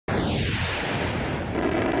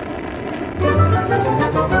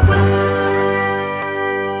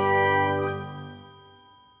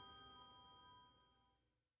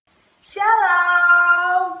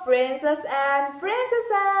and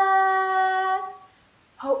princesses!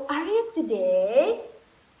 How are you today?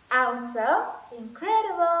 Awesome,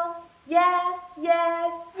 incredible, yes,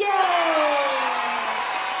 yes, yes!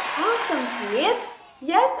 Awesome kids,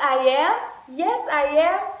 yes I am, yes I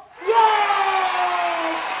am,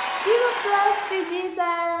 yes! Give applause to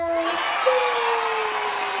Jesus!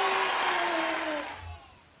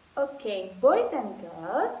 Oke, boys and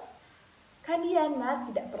girls, Kak Diana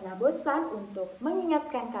tidak pernah bosan untuk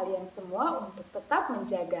mengingatkan kalian semua untuk tetap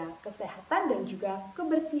menjaga kesehatan dan juga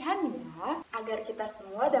kebersihan ya, agar kita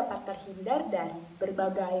semua dapat terhindar dari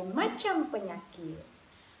berbagai macam penyakit.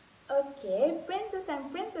 Oke, princess and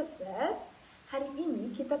princesses, hari ini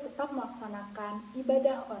kita tetap melaksanakan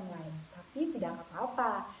ibadah online, tapi tidak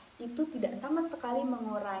apa-apa. Itu tidak sama sekali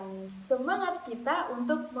mengurangi semangat kita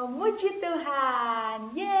untuk memuji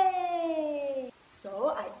Tuhan. Yeay!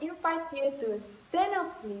 So, I invite you to stand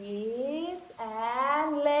up please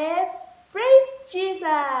and let's praise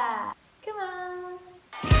Jesus. Come on.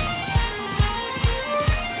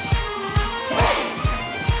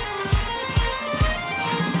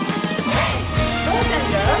 Boys and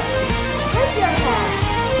girls, clap your hands.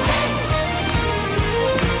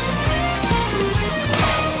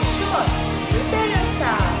 Come on, prepare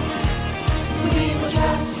yourself. We will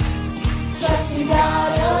trust in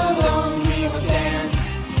God alone. We will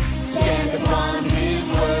stand upon His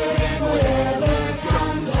word, and whatever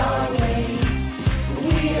comes our way,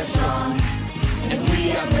 we are strong and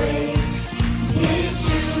we are brave. His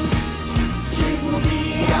truth will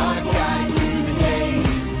be our guide through the day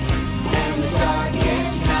and the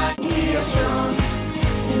darkest night. We are strong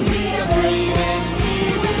and we are brave, and we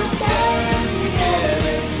will stand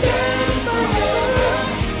together, stand forever.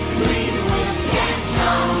 We will stand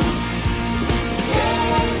strong,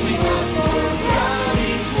 standing up for God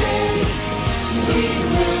each day. We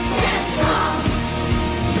will stand strong.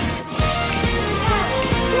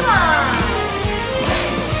 Come on.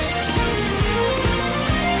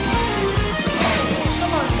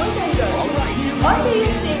 Come on, boys and girls. What do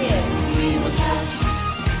you sing it? We will trust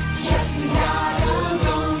in God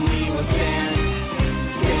alone. We will stand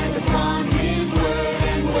upon His word,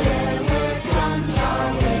 and whatever comes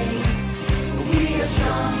our way, we are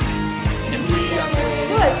strong and we are brave.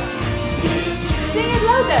 Good. His Sing it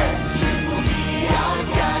louder. truth will be our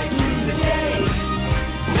guide through the day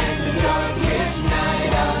and the darkest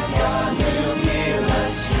night. Our God will give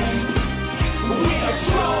us strength. We are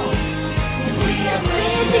strong and we are Sing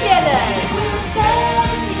brave. it together. We'll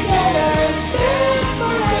stand together, stand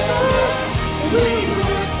forever. We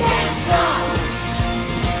will stand strong,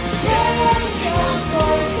 standing up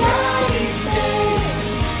for God each day.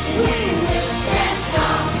 We will stand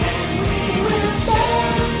strong and we will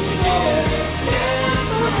stand together, stand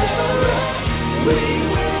forever. We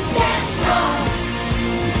will stand strong,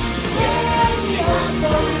 standing up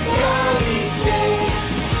for God each day.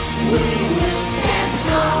 We will stand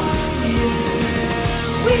strong.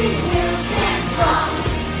 We will stand strong.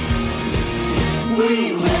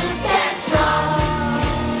 We will stand strong.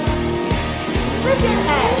 Lift your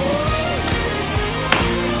hands.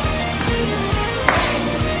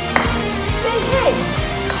 Say hey.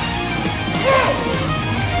 Hey.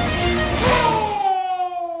 Hey.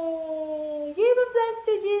 Give applause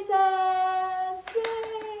to Jesus.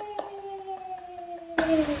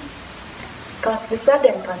 Yay. Kelas besar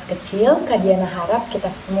dan kelas kecil, Kak Diana harap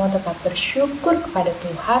kita semua tetap bersyukur kepada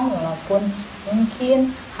Tuhan walaupun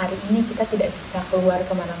mungkin hari ini kita tidak bisa keluar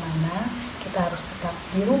kemana-mana. Kita harus tetap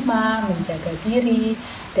di rumah, menjaga diri,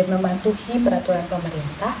 dan mematuhi peraturan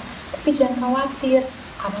pemerintah. Tapi jangan khawatir,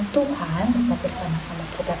 karena Tuhan tetap bersama-sama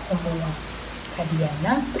kita semua. Kak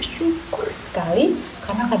Diana bersyukur sekali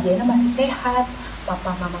karena Kak Diana masih sehat,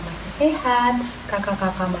 papa mama masih sehat,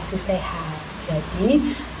 kakak-kakak masih sehat.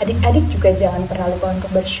 Jadi adik-adik juga jangan pernah lupa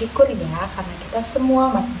untuk bersyukur ya, karena kita semua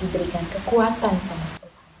masih diberikan kekuatan sama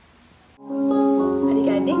Tuhan.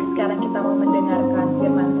 Adik-adik, sekarang kita mau mendengarkan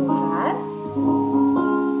firman Tuhan.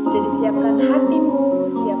 Jadi siapkan hatimu,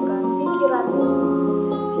 siapkan pikiranmu,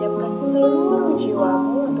 siapkan seluruh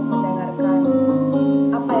jiwamu untuk mendengarkan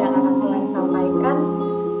apa yang akan Tuhan sampaikan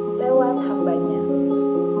lewat hamba-Nya.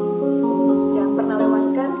 Jangan pernah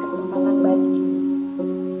lewatkan kesempatan baik ini.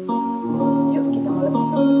 Yuk kita mau lebih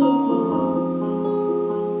sungguh-sungguh.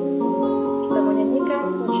 Kita mau nyanyikan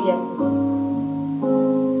pujian.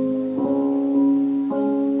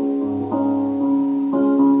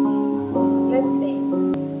 Let's sing.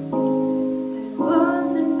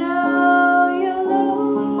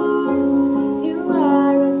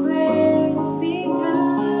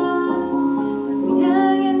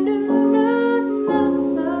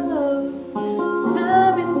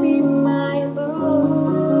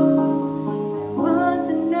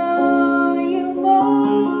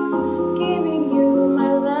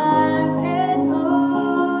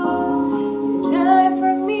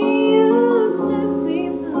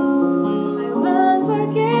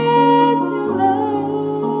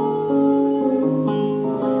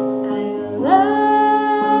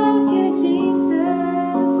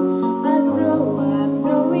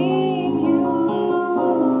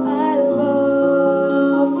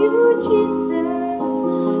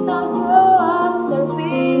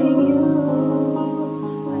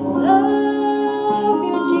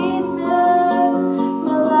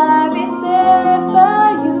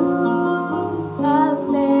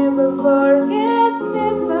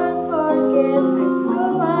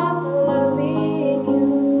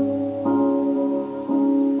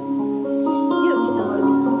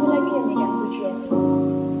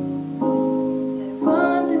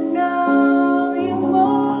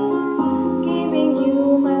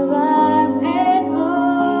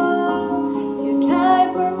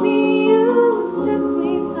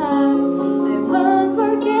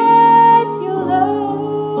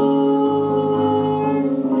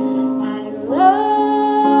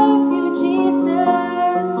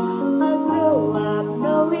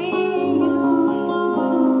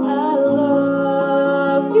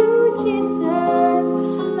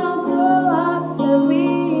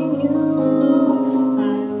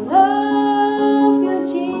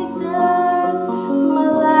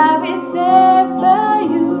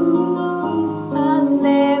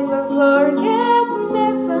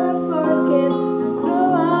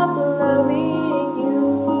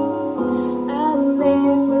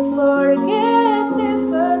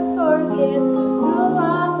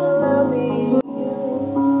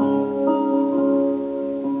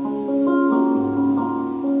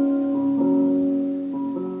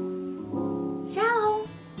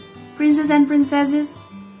 princesses?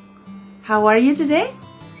 How are you today?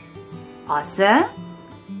 Awesome?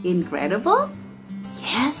 Incredible?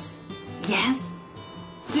 Yes, yes,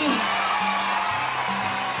 yeah.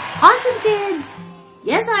 Awesome, kids!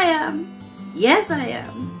 Yes, I am. Yes, I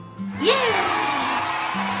am. Yeah!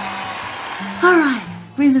 Alright,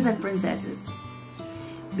 princes and princesses.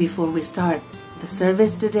 Before we start the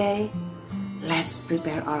service today, let's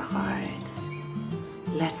prepare our heart.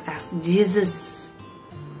 Let's ask Jesus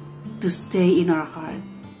to stay in our heart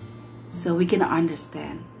so we can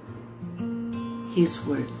understand His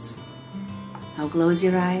words. Now close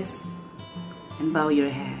your eyes and bow your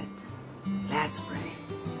head. Let's pray.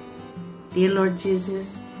 Dear Lord Jesus,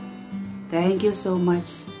 thank you so much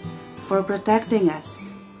for protecting us.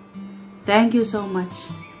 Thank you so much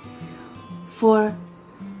for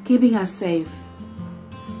keeping us safe.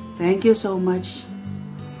 Thank you so much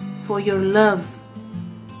for your love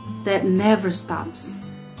that never stops.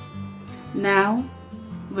 Now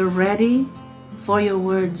we're ready for your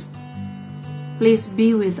words. Please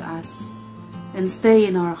be with us and stay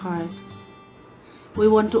in our heart. We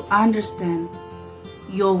want to understand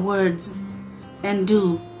your words and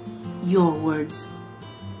do your words.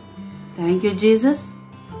 Thank you, Jesus.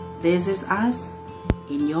 This is us.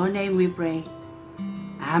 In your name we pray.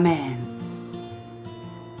 Amen.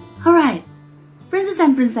 Alright, princes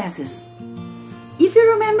and princesses. If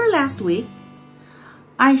you remember last week,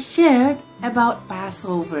 I shared about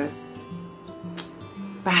Passover.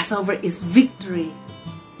 Passover is victory.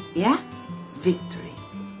 Yeah? Victory.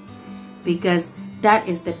 Because that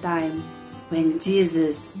is the time when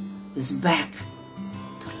Jesus was back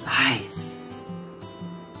to life.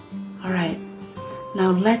 Alright,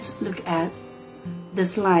 now let's look at the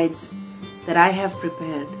slides that I have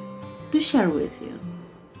prepared to share with you.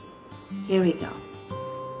 Here we go.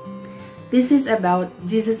 This is about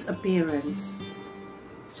Jesus' appearance.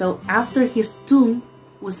 So after his tomb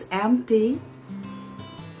was empty,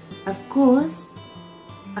 of course,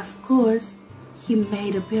 he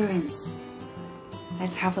made appearance.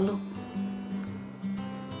 Let's have a look.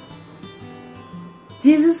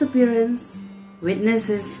 Jesus' appearance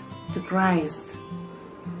witnesses to Christ.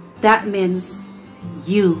 That means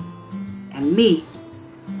you and me,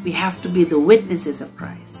 we have to be the witnesses of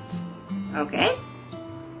Christ. Okay?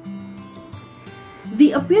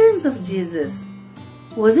 The appearance of Jesus,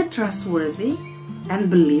 was it trustworthy and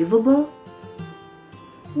believable?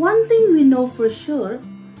 One thing we know for sure,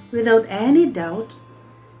 without any doubt,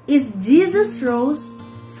 is Jesus rose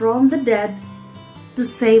from the dead to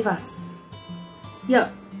save us.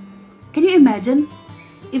 Yeah, can you imagine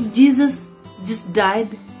if Jesus just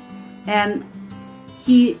died and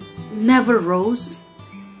he never rose?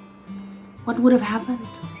 What would have happened?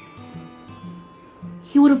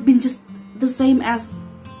 He would have been just the same as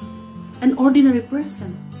an ordinary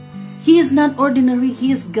person. He is not ordinary,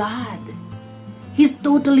 he is God. He's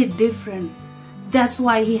totally different. That's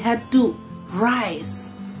why he had to rise.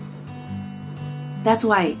 That's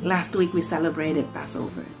why last week we celebrated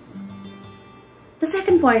Passover. The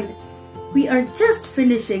second point, we are just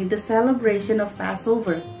finishing the celebration of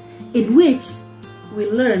Passover, in which we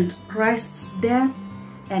learned Christ's death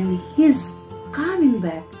and his coming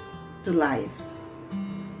back to life.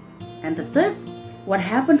 And the third, what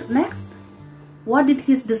happened next? What did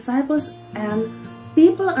his disciples and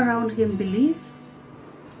people around him believe?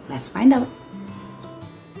 Let's find out.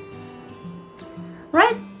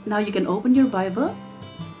 Right, now you can open your Bible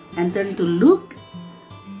and turn to Luke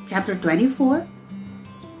chapter 24.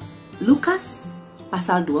 Lukas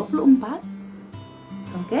pasal 24.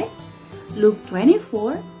 Okay? Luke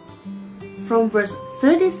 24 from verse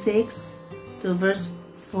 36 to verse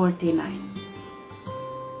 49.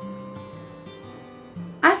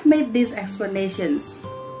 I've made these explanations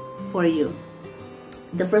for you.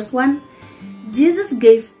 The first one, Jesus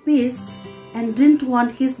gave peace and didn't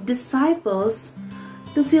want his disciples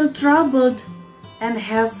to feel troubled and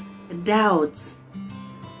have doubts.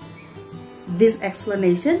 This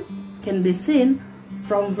explanation can be seen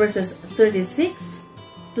from verses 36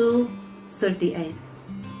 to 38.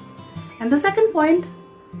 And the second point,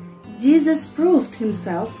 Jesus proved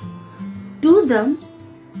himself to them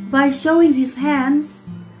by showing his hands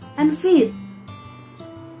and feet.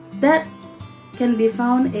 That can be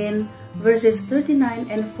found in verses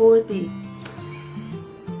 39 and 40.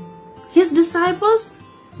 His disciples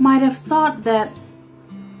might have thought that,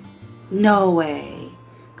 no way,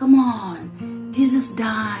 come on, Jesus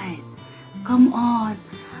died, come on,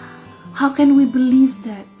 how can we believe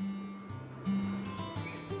that?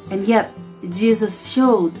 And yet, Jesus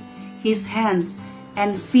showed his hands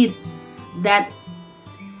and feet that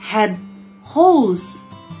had holes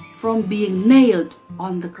from being nailed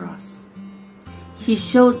on the cross. He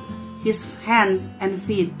showed his hands and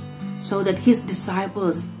feet so that his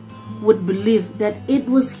disciples would believe that it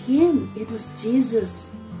was him, it was Jesus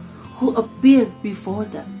who appeared before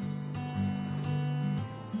them.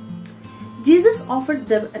 Jesus offered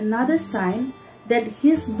them another sign that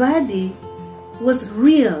his body was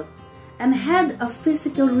real and had a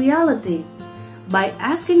physical reality by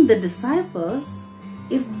asking the disciples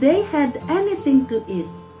if they had anything to eat.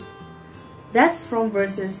 That's from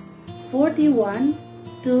verses 41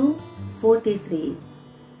 to 43.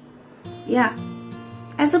 Yeah,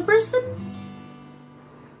 as a person,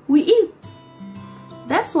 we eat.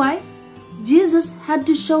 That's why Jesus had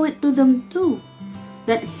to show it to them too,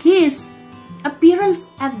 that his appearance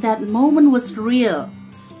at that moment was real.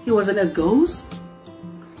 He wasn't a ghost.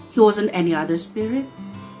 He wasn't any other spirit.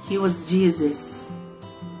 He was Jesus.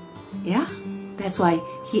 Yeah, that's why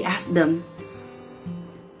he asked them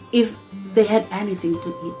if they had anything to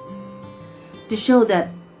eat, to show that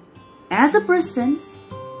as a person,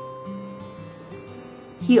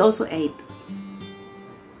 he also ate.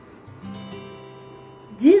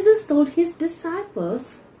 Jesus told his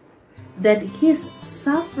disciples that his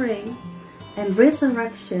suffering and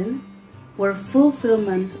resurrection were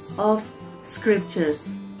fulfillment of scriptures.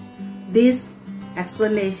 This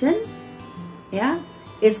explanation,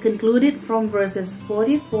 is concluded from verses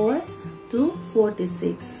 44 to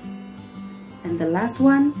 46. And the last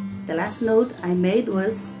note I made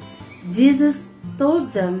was, Jesus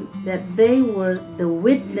told them that they were the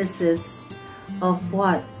witnesses of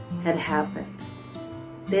what had happened.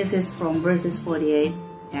 This is from verses 48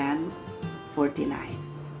 and 49.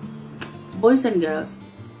 Boys and girls,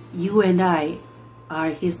 you and I are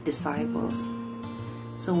his disciples.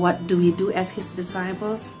 So what do we do as his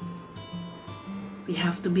disciples? We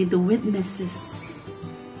have to be the witnesses.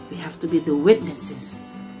 We have to be the witnesses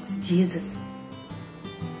of Jesus.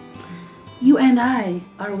 You and I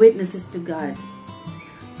are witnesses to God.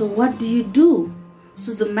 So what do you do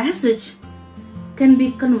so the message can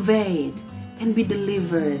be conveyed, can be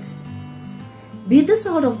delivered? Be the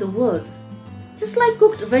salt of the world. Just like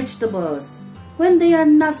cooked vegetables, when they are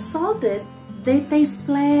not salted, they taste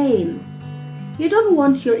plain. You don't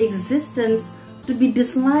want your existence to be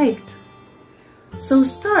disliked. So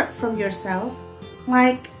start from yourself,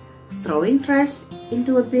 like throwing trash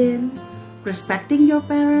into a bin, respecting your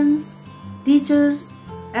parents, teachers,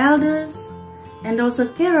 elders, and also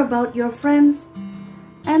care about your friends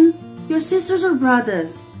and your sisters or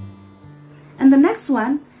brothers. And the next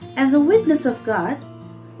one, as a witness to God,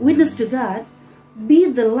 be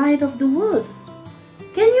the light of the world.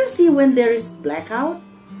 Can you see when there is blackout?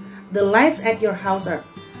 The lights at your house are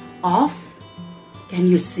off. Can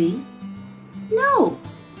you see? No,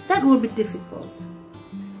 that will be difficult.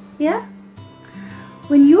 Yeah?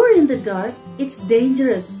 When you're in the dark, it's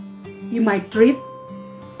dangerous. You might trip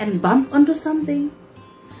and bump onto something.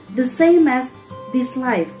 The same as this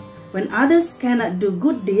life. When others cannot do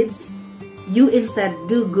good deeds, you instead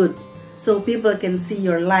do good, so people can see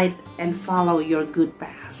your light and follow your good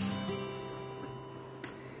path.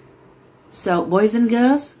 So, boys and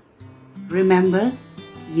girls, remember,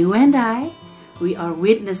 you and I, we are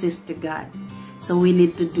witnesses to God. So we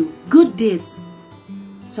need to do good deeds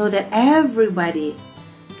so that everybody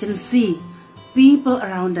can see, people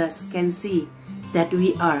around us can see that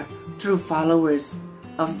we are true followers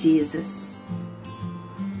of Jesus.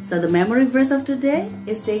 So the memory verse of today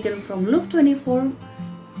is taken from Luke 24,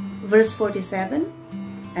 verse 47.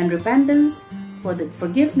 And repentance for the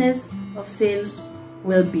forgiveness of sins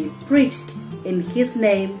will be preached in his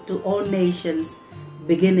name to all nations,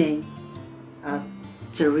 beginning at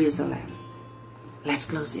Jerusalem. Let's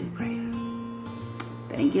close in prayer.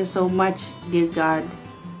 Thank you so much, dear God.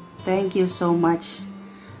 Thank you so much.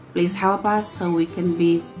 Please help us so we can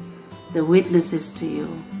be the witnesses to you,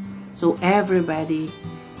 so everybody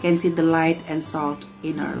can see the light and salt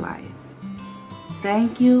in our life.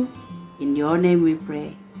 Thank you. In your name we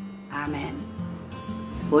pray. Amen.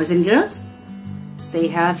 Boys and girls, stay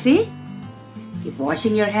healthy. Keep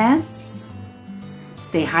washing your hands.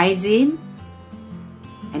 Stay hygiene.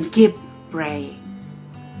 And keep praying.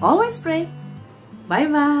 Always pray.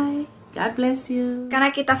 Bye-bye. God bless you. Karena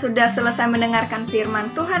kita sudah selesai mendengarkan firman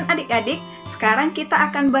Tuhan adik-adik, sekarang kita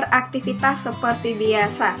akan beraktivitas seperti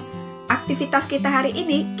biasa. Aktivitas kita hari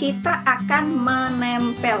ini, kita akan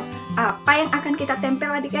menempel. Apa yang akan kita tempel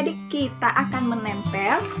adik-adik? Kita akan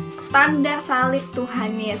menempel tanda salib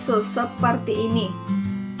Tuhan Yesus seperti ini.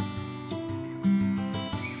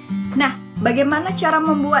 Nah, bagaimana cara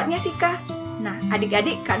membuatnya sih Kak? Nah,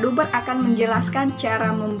 adik-adik, Kak Duber akan menjelaskan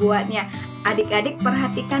cara membuatnya. Adik-adik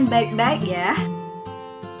perhatikan baik-baik ya.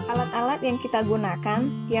 Alat-alat yang kita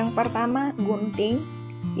gunakan, yang pertama gunting,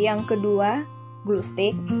 yang kedua glue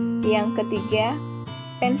stick, yang ketiga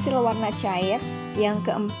pensil warna cair, yang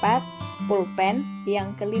keempat pulpen,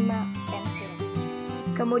 yang kelima pensil.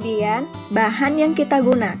 Kemudian bahan yang kita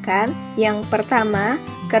gunakan, yang pertama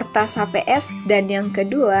kertas HVS dan yang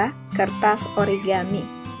kedua kertas origami.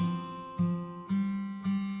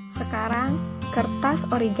 Sekarang kertas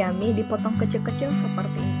origami dipotong kecil-kecil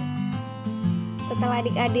seperti ini. Setelah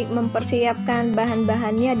adik-adik mempersiapkan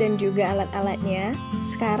bahan-bahannya dan juga alat-alatnya,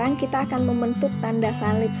 sekarang kita akan membentuk tanda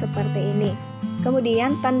salib seperti ini.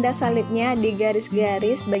 Kemudian tanda salibnya di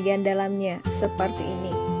garis-garis bagian dalamnya seperti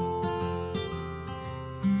ini.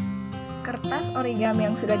 Kertas origami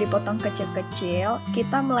yang sudah dipotong kecil-kecil,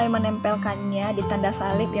 kita mulai menempelkannya di tanda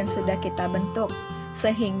salib yang sudah kita bentuk,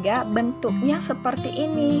 sehingga bentuknya seperti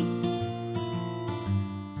ini.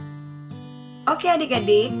 Oke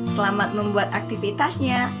adik-adik, selamat membuat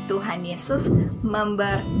aktivitasnya. Tuhan Yesus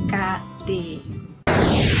memberkati.